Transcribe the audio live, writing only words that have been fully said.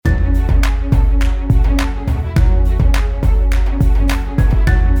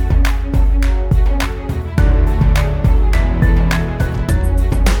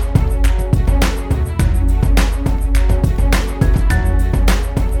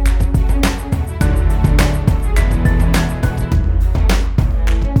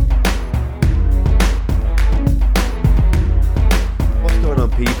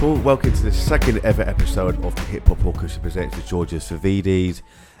welcome to the second ever episode of the Hip Hop Orchestra presents the Georgios Vividis.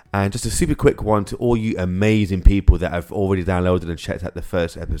 And just a super quick one to all you amazing people that have already downloaded and checked out the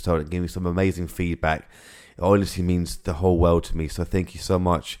first episode and given me some amazing feedback. It honestly means the whole world to me, so thank you so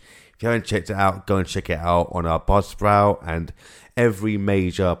much. If you haven't checked it out, go and check it out on our Buzzsprout and every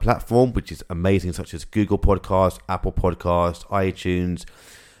major platform, which is amazing, such as Google Podcasts, Apple Podcasts, iTunes,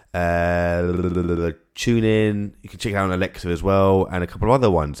 TuneIn. You can check it out on Alexa as well, and a couple of other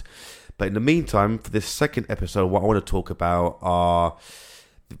ones. But in the meantime, for this second episode, what I want to talk about are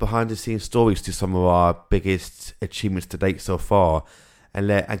the behind-the-scenes stories to some of our biggest achievements to date so far,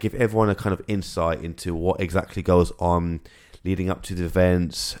 and give everyone a kind of insight into what exactly goes on leading up to the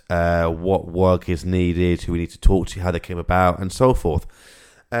events, what work is needed, who we need to talk to, how they came about, and so forth.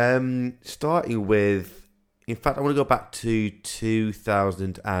 Starting with, in fact, I want to go back to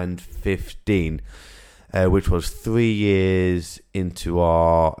 2015, which was 3 years into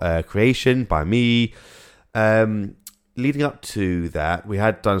our creation by me. Leading up to that, we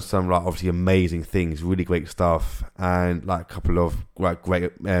had done some obviously amazing things, really great stuff, and a couple of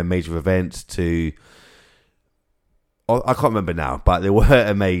great major events to... I can't remember now, but they were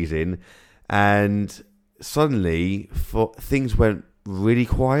amazing. And suddenly, things went really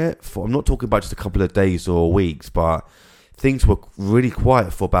quiet. I'm not talking about just a couple of days or weeks, but things were really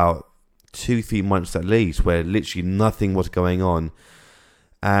quiet for about 2-3 months at least, where literally nothing was going on.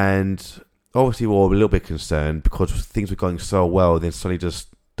 And obviously we were a little bit concerned because things were going so well, then suddenly just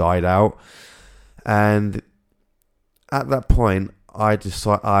died out. And at that point,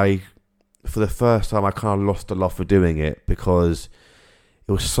 for the first time, I kind of lost the love for doing it, because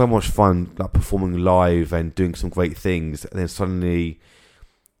it was so much fun, performing live and doing some great things. And then suddenly,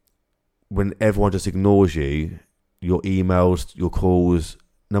 when everyone just ignores you, your emails, your calls,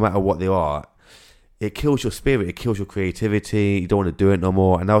 no matter what they are, it kills your spirit, it kills your creativity. You don't want to do it no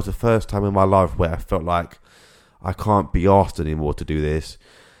more. And that was the first time in my life where I felt like I can't be asked anymore to do this.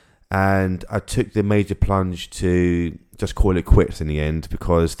 And I took the major plunge to just call it quits in the end,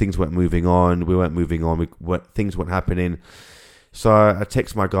 because things weren't moving on. We weren't moving on. Things weren't happening. So I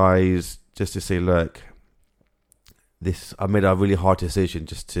text my guys just to say, look, I made a really hard decision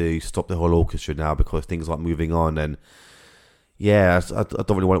just to stop the whole orchestra now, because things aren't moving on. And yeah, I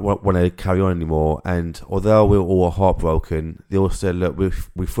don't really want to carry on anymore. And although we were all heartbroken, they all said, look,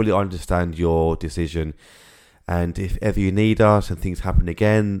 we fully understand your decision. And if ever you need us and things happen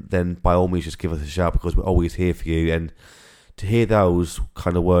again, then by all means just give us a shout, because we're always here for you. And to hear those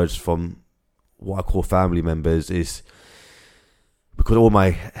kind of words from what I call family members is, because all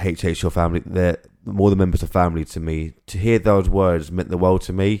my HHL family, they're more the members of family to me. To hear those words meant the world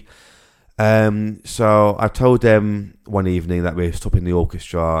to me. So I told them one evening that we're stopping the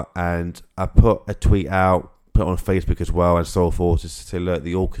orchestra, and I put a tweet out, put it on Facebook as well, and so forth, just to say, look,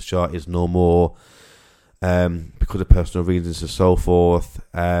 the orchestra is no more. Because of personal reasons and so forth.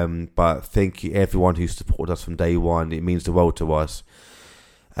 But thank you everyone who supported us from day one. It means the world to us.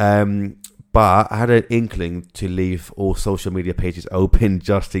 But I had an inkling to leave all social media pages open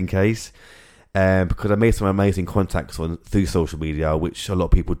just in case. Because I made some amazing contacts through social media, which a lot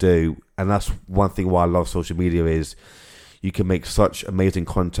of people do. And that's one thing why I love social media, is you can make such amazing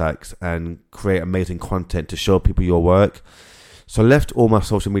contacts and create amazing content to show people your work. So I left all my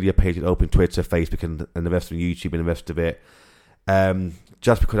social media pages open, Twitter, Facebook, and the rest of YouTube and the rest of it,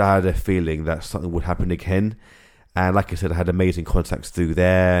 just because I had a feeling that something would happen again. And like I said, I had amazing contacts through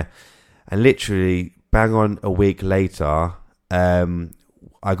there. And literally, bang on a week later, I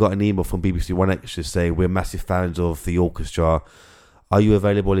got an email from BBC One Extra saying, we're massive fans of the orchestra. Are you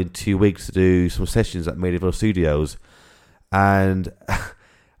available in 2 weeks to do some sessions at Maidaville Studios? And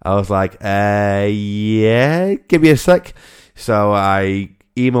I was like, yeah, give me a sec. So I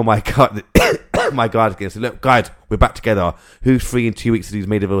emailed my guys again and said, look, guys, we're back together. Who's free in 2 weeks to do these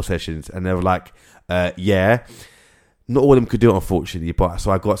Maidaville sessions? And they were like, yeah. Not all of them could do it, unfortunately, but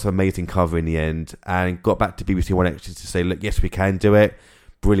so I got some amazing cover in the end and got back to BBC One Extra to say, look, yes, we can do it.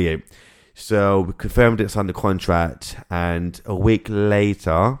 Brilliant. So we confirmed it's under contract, and a week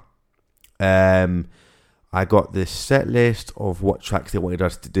later, I got this set list of what tracks they wanted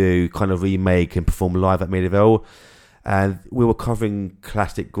us to do, kind of remake and perform live at Maidaville. And we were covering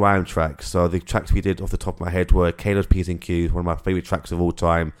classic grime tracks. So the tracks we did off the top of my head were Kano's P's and Q's, one of my favourite tracks of all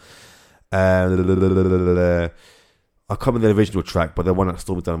time. I can't remember the original track, but the one that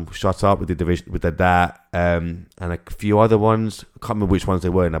still was done, Shut Up, we did that, and a few other ones. I can't remember which ones they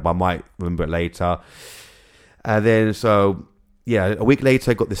were now, but I might remember it later. And then, so, yeah, a week later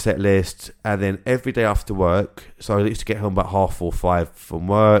I got the set list, and then every day after work, so I used to get home about 4:30 from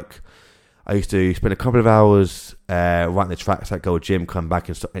work, I used to spend a couple of hours writing the tracks, like go gym, come back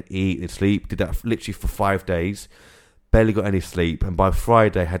and eat and sleep. Did that literally for 5 days. Barely got any sleep. And by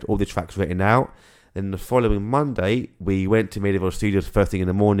Friday, I had all the tracks written out. Then the following Monday, we went to Medieval Studios first thing in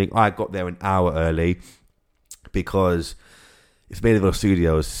the morning. I got there an hour early because it's Medieval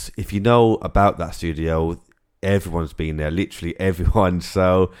Studios. If you know about that studio, everyone's been there, literally everyone.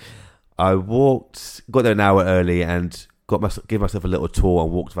 So I got there an hour early and gave myself a little tour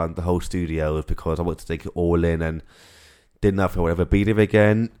and walked around the whole studio because I wanted to take it all in and didn't know if I would ever be there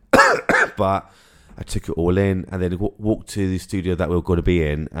again. But I took it all in and then walked to the studio that we were going to be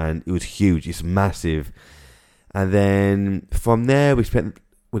in, and it was huge. It's massive. And then from there, we started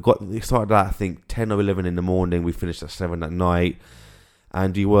at, I think, 10 or 11 in the morning. We finished at 7 at night.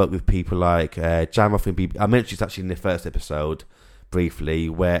 And we worked with people like Jammer from BB. I mentioned it's actually in the first episode briefly,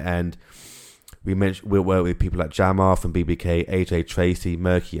 we worked with people like Jammer from BBK, AJ Tracy,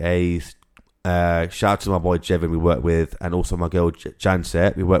 Murky A's. Shout out to my boy Jevin we worked with, and also my girl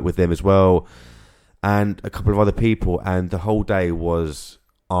Janset. We worked with them as well, and a couple of other people. And the whole day was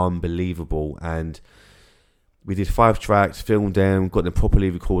unbelievable. And we did 5 tracks, filmed them, got them properly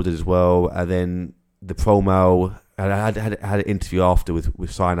recorded as well, and then the promo. And I had an interview after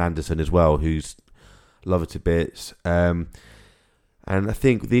with Cyan Anderson as well, who's love it to bits. And I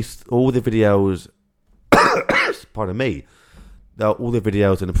think all the videos, pardon me, all the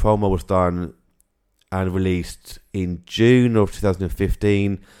videos and the promo was done and released in June of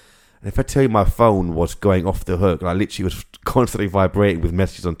 2015. And if I tell you my phone was going off the hook, I literally was constantly vibrating with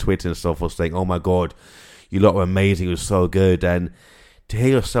messages on Twitter and so forth saying, "Oh my God, you lot were amazing, it was so good." And to hear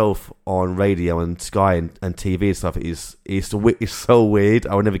yourself on radio and Sky and TV and stuff is so weird.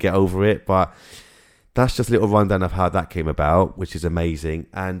 I will never get over it. But that's just a little rundown of how that came about, which is amazing.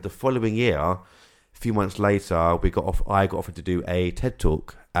 And the following year, a few months later, I got offered to do a TED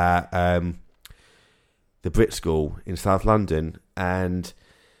Talk at the Brit School in South London. And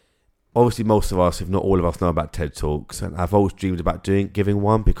obviously most of us, if not all of us, know about TED Talks. And I've always dreamed about giving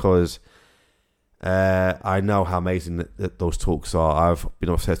one because I know how amazing that those talks are. I've been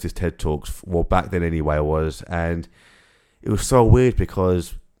obsessed with TED Talks, well, back then anyway I was. And it was so weird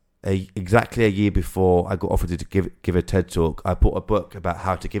because exactly a year before I got offered to give a TED Talk, I bought a book about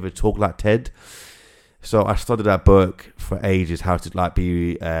how to give a talk like TED. So I studied that book for ages, how to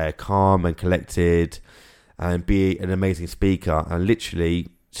be calm and collected and be an amazing speaker. And literally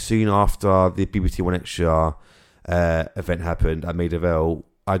soon after the BBC One Extra event happened at Maida Vale,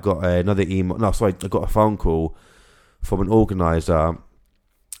 I got I got a phone call from an organizer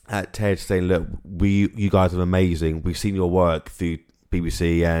at TED saying, "Look, you guys are amazing. We've seen your work through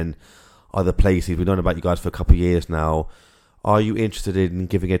BBC and other places. We've known about you guys for a couple of years now. Are you interested in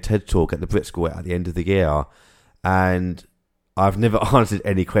giving a TED Talk at the Brit School at the end of the year?" And I've never answered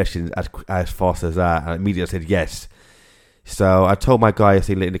any questions as fast as that. And immediately I said yes. So I told my guy, I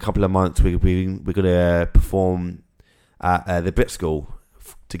said, in a couple of months we're going to perform at the Brit School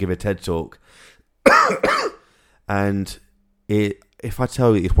to give a TED Talk. And if I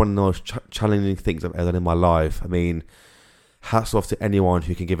tell you, it's one of the most challenging things I've ever done in my life. I mean, hats off to anyone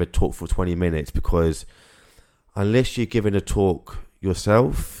who can give a talk for 20 minutes, because unless you're giving a talk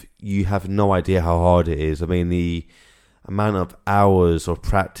yourself, you have no idea how hard it is. I mean, the amount of hours of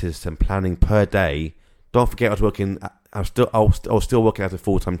practice and planning per day. Don't forget, I was still working as a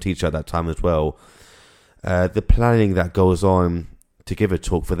full-time teacher at that time as well. The planning that goes on to give a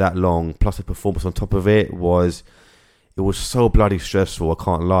talk for that long, plus the performance on top of it, was so bloody stressful, I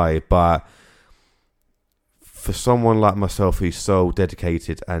can't lie. But for someone like myself who's so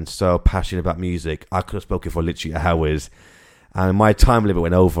dedicated and so passionate about music, I could have spoken for literally hours, and my time limit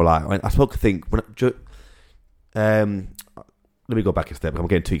went over. I spoke, I think, let me go back a step. I'm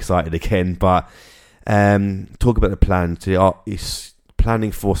getting too excited again. But talk about the plan.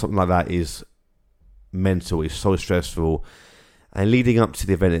 Planning for something like that is mental. It's so stressful. And leading up to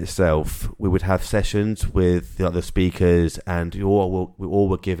the event itself, we would have sessions with the other speakers, and we all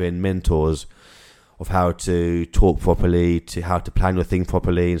were given mentors of how to talk properly, to how to plan your thing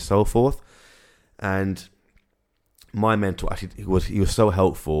properly, and so forth. And my mentor, actually, he was so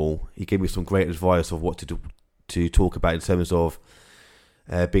helpful. He gave me some great advice of what to do, to talk about in terms of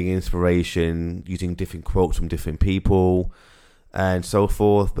being inspiration, using different quotes from different people, and so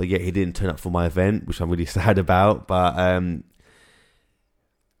forth. But yet he didn't turn up for my event, which I'm really sad about. But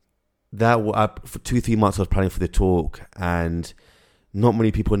for 2-3 months I was planning for the talk, and not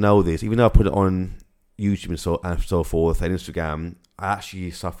many people know this. Even though I put it on YouTube and so forth and Instagram, I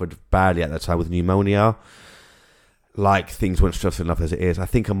actually suffered badly at that time with pneumonia. Things weren't stressful enough as it is. I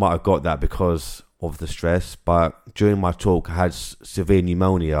think I might have got that because of the stress, but during my talk I had severe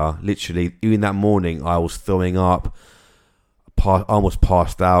pneumonia. Literally, even that morning I was throwing up, almost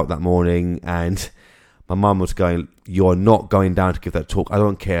passed out that morning, and my mum was going, "You're not going down to give that talk. I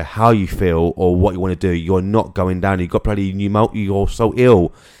don't care how you feel or what you want to do. You're not going down. You got bloody pneumonia. You're so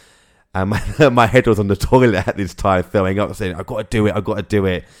ill." And my head was on the toilet at this time, throwing up, saying, "I've got to do it. I've got to do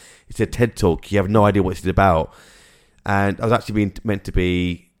it." It's a TED talk. You have no idea what it's about. And I was actually meant to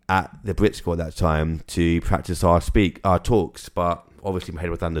be at the Brit School at that time to practice our talks, but obviously my head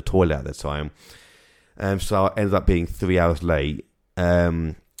was down the toilet at the time. So I ended up being 3 hours late.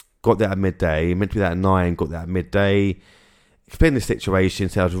 Got there at midday, meant to be there at 9, got there at midday. Explained the situation,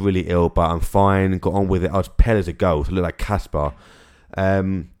 said I was really ill, but I'm fine, got on with it. I was pale as a ghost, I looked like Casper.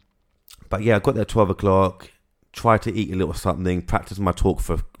 But yeah, I got there at 12 o'clock, tried to eat a little something, practiced my talk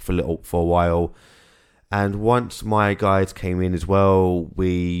for a while. And once my guys came in as well,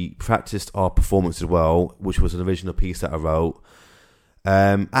 we practiced our performance as well, which was an original piece that I wrote.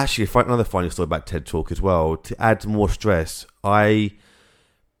 Actually, another funny story about TED Talk as well. To add more stress, I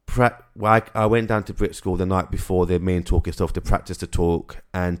went down to Brit School the night before the main talk itself to practice the talk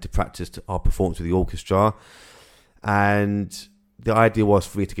and to practice our performance with the orchestra. And the idea was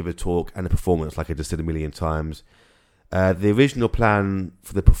for me to give a talk and a performance, like I just said a million times. The original plan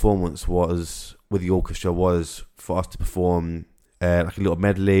for the performance was with the orchestra was for us to perform like a little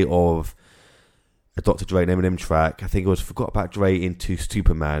medley of a Dr. Dre and Eminem track. I think it was Forgot About Dre into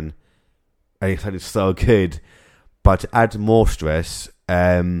Superman, and it sounded so good. But to add more stress,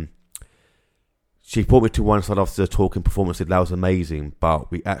 she brought me to one side after the talk and performance, said that was amazing,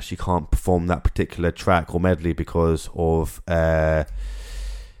 but we actually can't perform that particular track or medley because of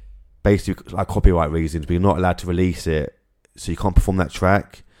basically like copyright reasons. We're not allowed to release it, so you can't perform that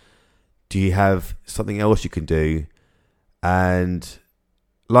track. Do you have something else you can do? And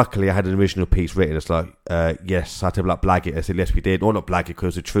luckily I had an original piece written. It's like, yes, I had to like blag it. I said, yes, we did. Or not blag it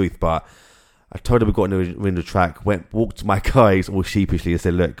because it's the truth, but I told them we got an original track, walked to my guys all sheepishly and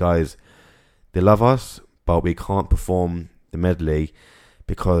said, look guys, they love us, but we can't perform the medley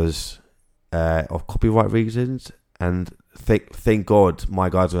because of copyright reasons. And thank God my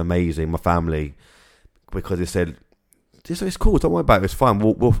guys are amazing, my family, because they said, it's cool, don't worry about it, it's fine,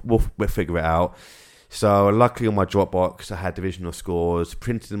 we'll figure it out. So luckily on my Dropbox I had divisional scores,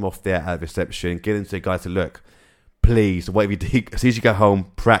 printed them off there at reception, getting to the guys to look, please, whatever you do, as soon as you go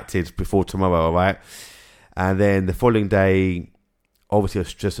home, practice before tomorrow, alright? And then the following day, obviously I was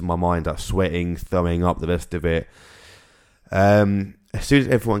stressing my mind, I was sweating, throwing up, the rest of it. As soon as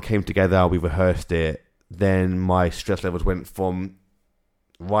everyone came together, we rehearsed it, then my stress levels went from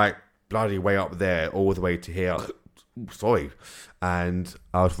right bloody way up there all the way to here. Sorry. And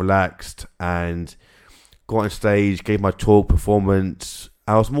I was relaxed and got on stage, gave my talk performance.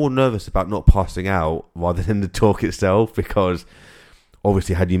 I was more nervous about not passing out rather than the talk itself because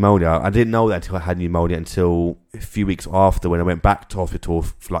obviously I had pneumonia. I didn't know that until I had pneumonia until a few weeks after when I went back to hospital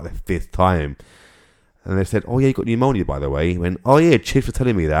for like the 5th time. And they said, oh yeah, you got pneumonia by the way. I went, oh yeah, cheers for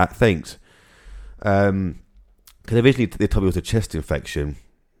telling me that, thanks. Because originally they told me it was a chest infection,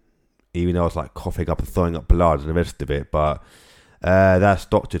 even though I was like coughing up and throwing up blood and the rest of it, but that's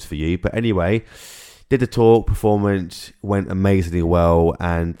doctored for you. But anyway, did the talk, performance went amazingly well,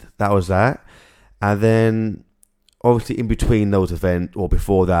 and that was that. And then obviously in between those events, or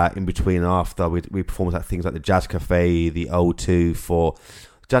before that, in between and after, we performed at things like the Jazz Cafe, the O2. For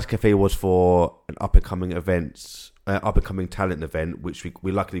Jazz Cafe was for an up and coming talent event, which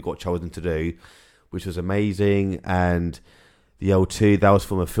we luckily got chosen to do, which was amazing. And the O2, that was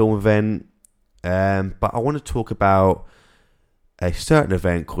from a film event. But I want to talk about a certain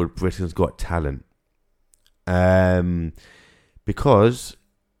event called Britain's Got Talent. Because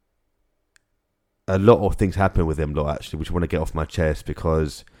a lot of things happen with them lot actually, which I want to get off my chest,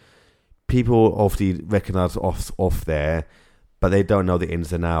 because people obviously recognise off there, but they don't know the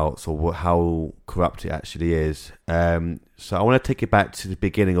ins and outs or how corrupt it actually is. So I want to take it back to the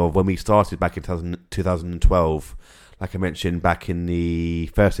beginning of when we started back in 2012, like I mentioned back in the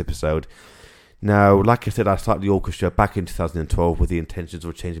first episode. Now, like I said, I started the orchestra back in 2012 with the intentions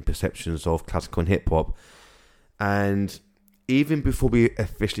of changing perceptions of classical and hip-hop. And even before we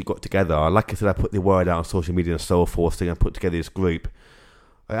officially got together, like I said, I put the word out on social media and so forth, saying I put together this group.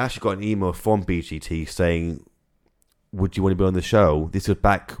 I actually got an email from BGT saying, would you want to be on the show? This was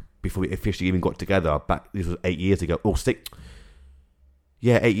back before we officially even got together. This was 8 years ago.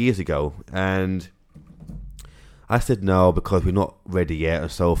 8 years ago. And I said no because we're not ready yet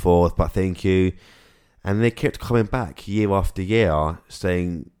and so forth, but thank you. And they kept coming back year after year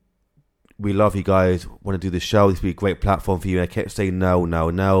saying, we love you guys, want to do the show, this would be a great platform for you. And I kept saying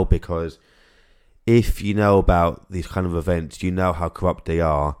no, because if you know about these kind of events, you know how corrupt they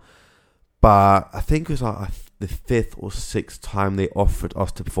are. But I think it was like the 5th or 6th time they offered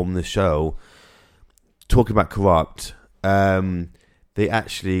us to perform the show. Talking about corrupt, they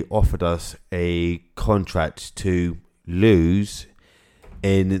actually offered us a contract to lose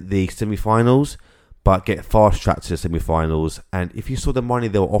in the semi-finals, but get fast-tracked to the semi-finals. And if you saw the money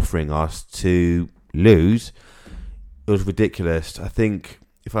they were offering us to lose, it was ridiculous. I think,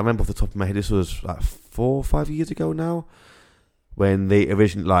 if I remember off the top of my head, this was like 4 or 5 years ago now, when they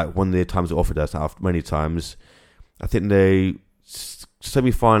originally, like, one of the times they offered us, after many times, I think the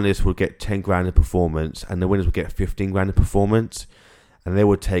semi-finalists would get 10 grand a performance, and the winners would get 15 grand a performance, and they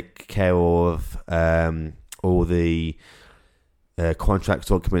would take care of all the contracts,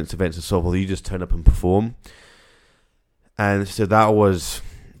 documents, events, and so forth. You just turn up and perform. And so that was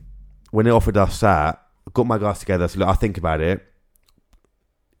when they offered us that. I got my guys together. So look, I'll think about it.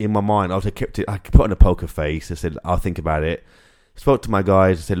 In my mind, I put on a poker face. I said, I'll think about it. Spoke to my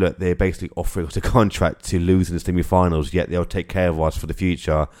guys and said, look, they're basically offering us a contract to lose in the semi-finals, yet they'll take care of us for the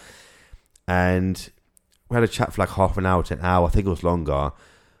future. And we had a chat for like half an hour to an hour. I think it was longer.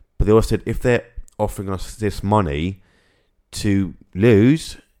 But they all said, if they're offering us this money to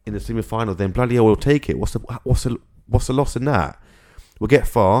lose in the semi-final, then bloody hell, we'll take it. What's the loss in that? We'll get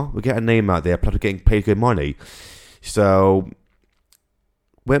far. We'll get a name out there. Plus, we're getting paid good money. So,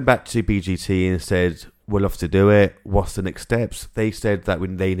 went back to BGT and said, we'll love to do it. What's the next steps? They said that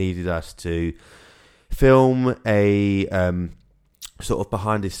when they needed us to film a sort of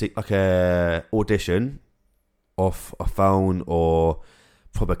behind the scene, like a audition off a phone or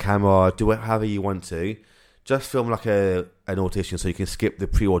from a camera, do it however you want to. Just film like an audition so you can skip the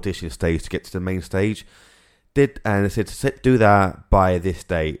pre-audition stage to get to the main stage. And they said to do that by this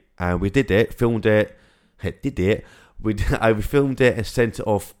date, and we did it. Filmed it. We filmed it and sent it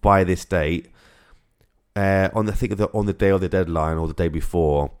off by this date. On the day of the deadline or the day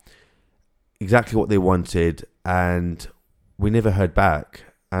before, exactly what they wanted, and we never heard back.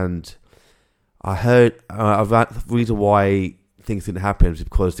 And I heard the reason why things didn't happen is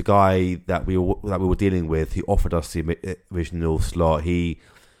because the guy that we were dealing with, who offered us the original slot, he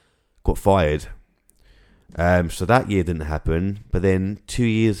got fired. So that year didn't happen. But then 2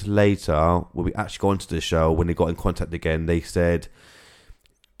 years later, when we actually got onto the show, when they got in contact again, they said,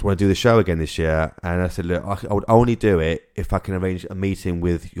 do you want to do the show again this year? And I said, look, I would only do it if I can arrange a meeting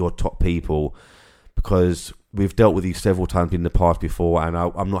with your top people, because we've dealt with you several times in the past before, and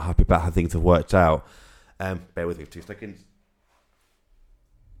I'm not happy about how things have worked out. Bear with me 2 seconds.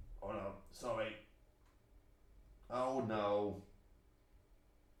 Oh no, sorry. Oh no.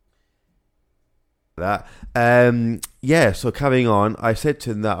 That so carrying on, I said to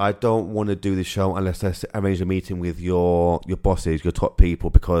them that I don't want to do the show unless I arrange a meeting with your bosses, your top people,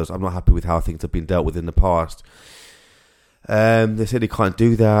 because I'm not happy with how things have been dealt with in the past. They said they can't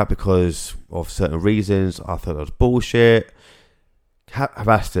do that because of certain reasons. I thought that was bullshit. I've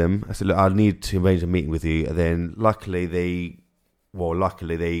asked them. I said, look, I need to arrange a meeting with you. And then luckily they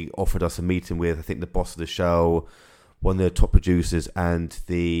offered us a meeting with, I think, the boss of the show, one of the top producers, and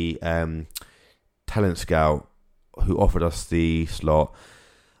the talent scout who offered us the slot.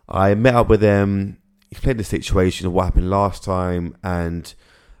 I met up with them, explained the situation of what happened last time, and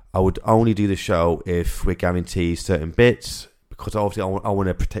I would only do the show if we're guaranteed certain bits, because obviously I want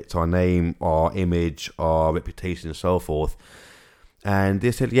to protect our name, our image, our reputation, and so forth. And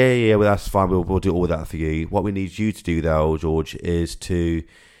they said, yeah, well, that's fine, we'll do all that for you. What we need you to do, though, George, is to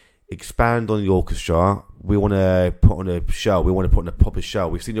expand on the orchestra. We want to put on a show. We want to put on a proper show.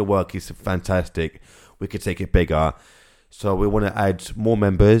 We've seen your work. It's fantastic. We could take it bigger. So we want to add more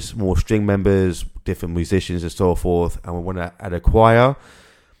members, more string members, different musicians and so forth. And we want to add a choir.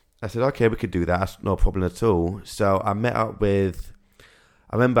 I said, okay, we could do that. That's no problem at all. So I met up with,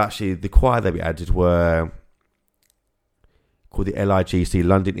 I remember actually the choir that we added were called the LIGC,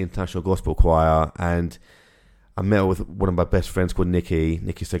 London International Gospel Choir. And I met with one of my best friends called Nikki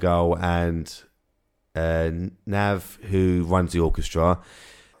Segal, and Nav, who runs the orchestra.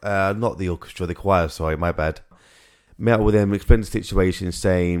 Not the orchestra, the choir, sorry, my bad. Met with them, explained the situation,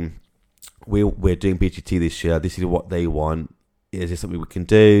 saying, we're doing BGT this year, this is what they want, is this something we can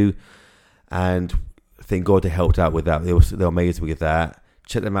do? And thank God they helped out with that. They're amazing with that.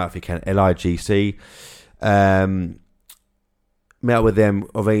 Check them out if you can, LIGC. Met up with them,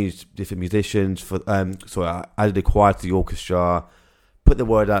 arranged different musicians for. I added a choir to the orchestra. Put the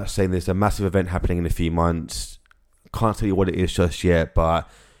word out saying there's a massive event happening in a few months. Can't tell you what it is just yet, but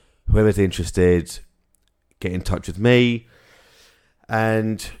whoever's interested, get in touch with me.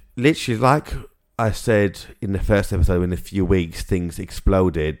 And literally, like I said in the first episode, in a few weeks, things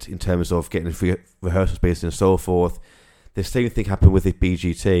exploded in terms of getting free rehearsal space and so forth. The same thing happened with the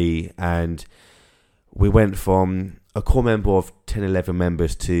BGT, and we went from a core member of 10, 11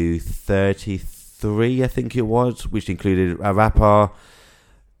 members to 33, I think it was, which included a rapper,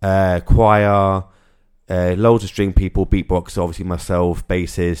 choir, loads of string people, beatboxers, obviously myself,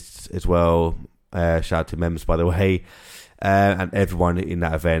 bassists as well. Shout out to members, by the way, and everyone in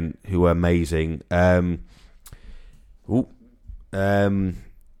that event who were amazing.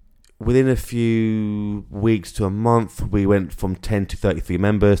 Within a few weeks to a month, we went from 10 to 33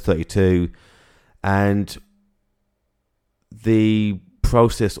 members, 32, and the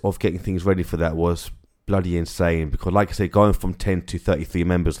process of getting things ready for that was bloody insane, because like I said, going from 10 to 33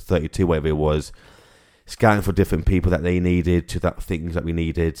 members, 32, whatever it was, scouting for different people that they needed to that things that we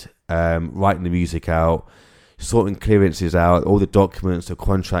needed, writing the music out, sorting clearances out, all the documents, the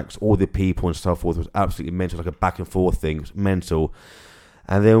contracts, all the people and so forth was absolutely mental, like a back and forth thing. It was mental.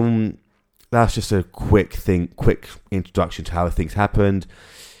 And then that's just a quick introduction to how things happened.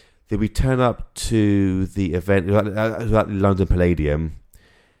 Then we turn up to the event. It was at the London Palladium.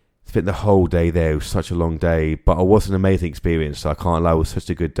 Spent the whole day there. It was such a long day, but it was an amazing experience, so I can't lie, it was such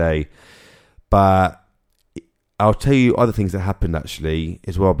a good day. But I'll tell you other things that happened actually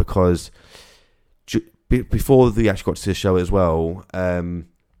as well, because before we actually got to the show as well, during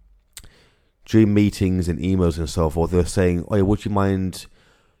meetings and emails and so forth, they were saying, "Oh, would you mind?"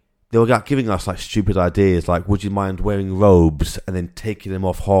 They were like giving us like stupid ideas, like, "Would you mind wearing robes and then taking them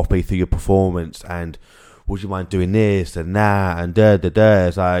off halfway through your performance?" And "Would you mind doing this and that and da da da?"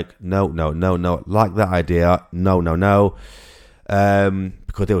 It's like, no. Like that idea, no.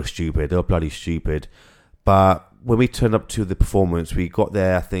 Because they were stupid. They were bloody stupid. But when we turned up to the performance, we got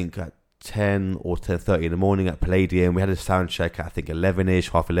there, I think, at 10 or 10:30 in the morning at Palladium. We had a sound check at, I think, 11ish,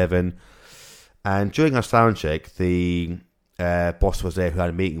 half 11. And during our sound check, the boss was there who I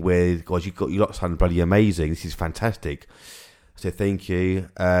had a meeting with. "God, you lot sound bloody amazing. This is fantastic." I said, "Thank you."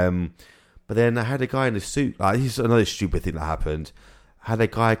 But then I had a guy in a suit. Like, this is another stupid thing that happened. I had a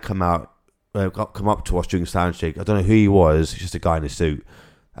guy come up to us during sound check. I don't know who he was. He's just a guy in a suit,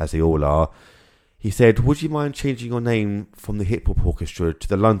 as they all are. He said, "Would you mind changing your name from the Hip Hop Orchestra to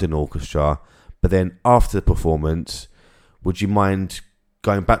the London Orchestra? But then after the performance, would you mind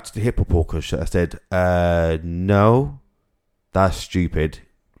going back to the Hip Hop Orchestra?" I said, "No, that's stupid.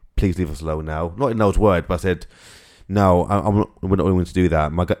 Please leave us alone now." Not in those words, but I said, "No, we're not willing to do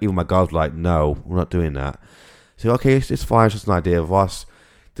that." Even my guys were like, "No, we're not doing that." So, okay, it's fine. It's just an idea of us.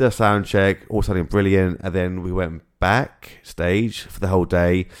 Did a sound check, all sounding brilliant, and then we went backstage for the whole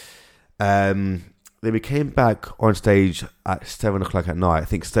day. Then we came back on stage at 7 o'clock at night. I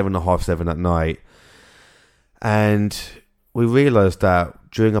think 7:30, 7 at night. And we realised that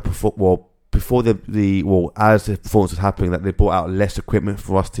during a performance, before as the performance was happening, that they brought out less equipment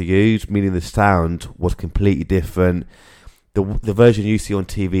for us to use, meaning the sound was completely different. The version you see on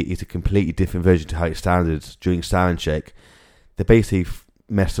TV is a completely different version to how it sounded during sound check. They basically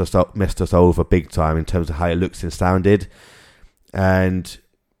messed us over big time in terms of how it looks and sounded. And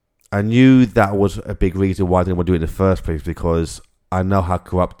I knew that was a big reason why I didn't want to do it in the first place, because I know how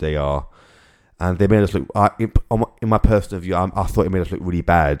corrupt they are. And they made us look, in my personal view, I thought it made us look really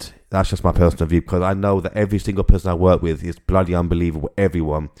bad. That's just my personal view, because I know that every single person I work with is bloody unbelievable.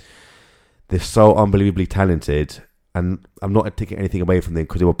 Everyone. They're so unbelievably talented. And I'm not taking anything away from them,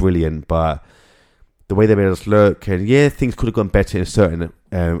 because they were brilliant. But the way they made us look, and yeah, things could have gone better in certain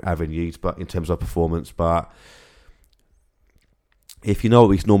avenues, but in terms of performance. But if you know what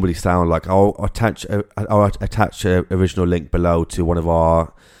we normally sound like, I'll attach a original link below to one of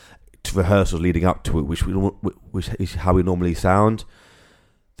our rehearsals leading up to it, which is how we normally sound.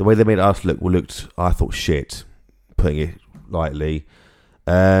 The way they made us looked, I thought, shit, putting it lightly.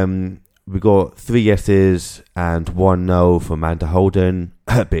 We got 3 yeses and 1 no from Amanda Holden,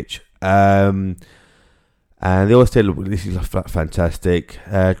 bitch. And they all said, "This is fantastic.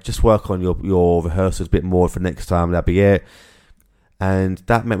 Just work on your rehearsals a bit more for next time. That'll be it." And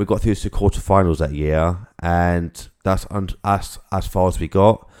that meant we got through to quarterfinals that year, and that's as far as we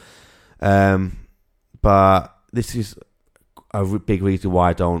got. But this is a big reason why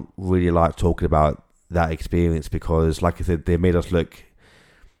I don't really like talking about that experience, because, like I said, they made us look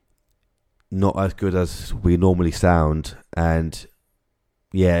not as good as we normally sound. And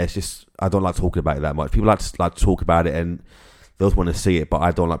yeah, it's just, I don't like talking about it that much. People like to talk about it, and they also want to see it, but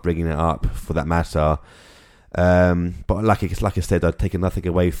I don't like bringing it up for that matter. But like I said, I'd taken nothing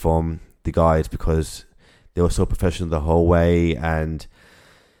away from the guys, because they were so professional the whole way, and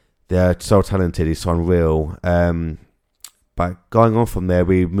they're so talented. It's unreal. But going on from there,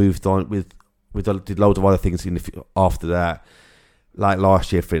 we moved on with we did loads of other things after that. Like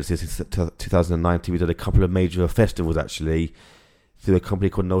last year, for instance, in 2019, we did a couple of major festivals actually through a company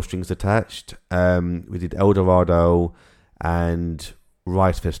called No Strings Attached. We did El Dorado and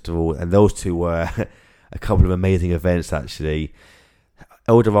Rise Festival, and those two were a couple of amazing events actually.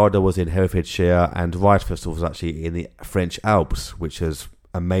 El Dorado was in Herefordshire, and Rise Festival was actually in the French Alps, which was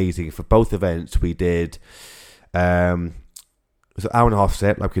amazing. For both events, we did it was an hour and a half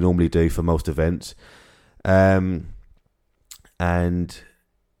set, like we normally do for most events, and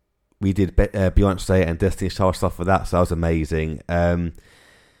we did Beyonce and Destiny's Child stuff for that, so that was amazing. But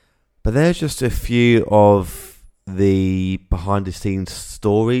there's just a few of the behind the scenes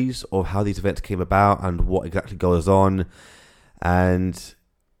stories of how these events came about and what exactly goes on. And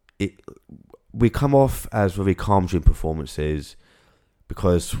we come off as very calm during performances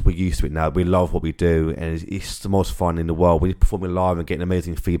because we're used to it now. We love what we do, and it's the most fun in the world. We're performing live and getting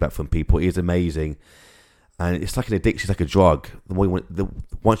amazing feedback from people. It is amazing, and it's like an addiction. It's like a drug.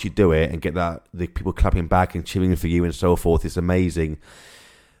 Once you do it and get the people clapping back and cheering for you and so forth, it's amazing.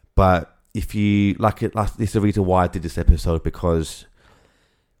 But if you like it, this is the reason why I did this episode, because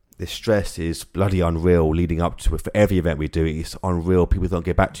the stress is bloody unreal leading up to it. For every event we do, it's unreal. People don't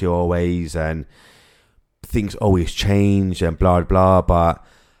get back to you always, and things always change and blah blah. But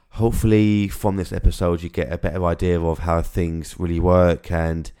hopefully from this episode you get a better idea of how things really work.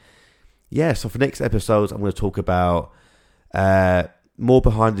 And yeah, so for next episodes I'm going to talk about more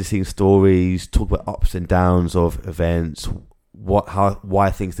behind the scenes stories, talk about ups and downs of events, why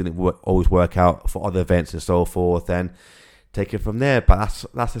things didn't always work out for other events and so forth, and take it from there. But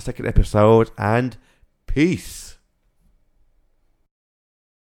that's the second episode, and peace.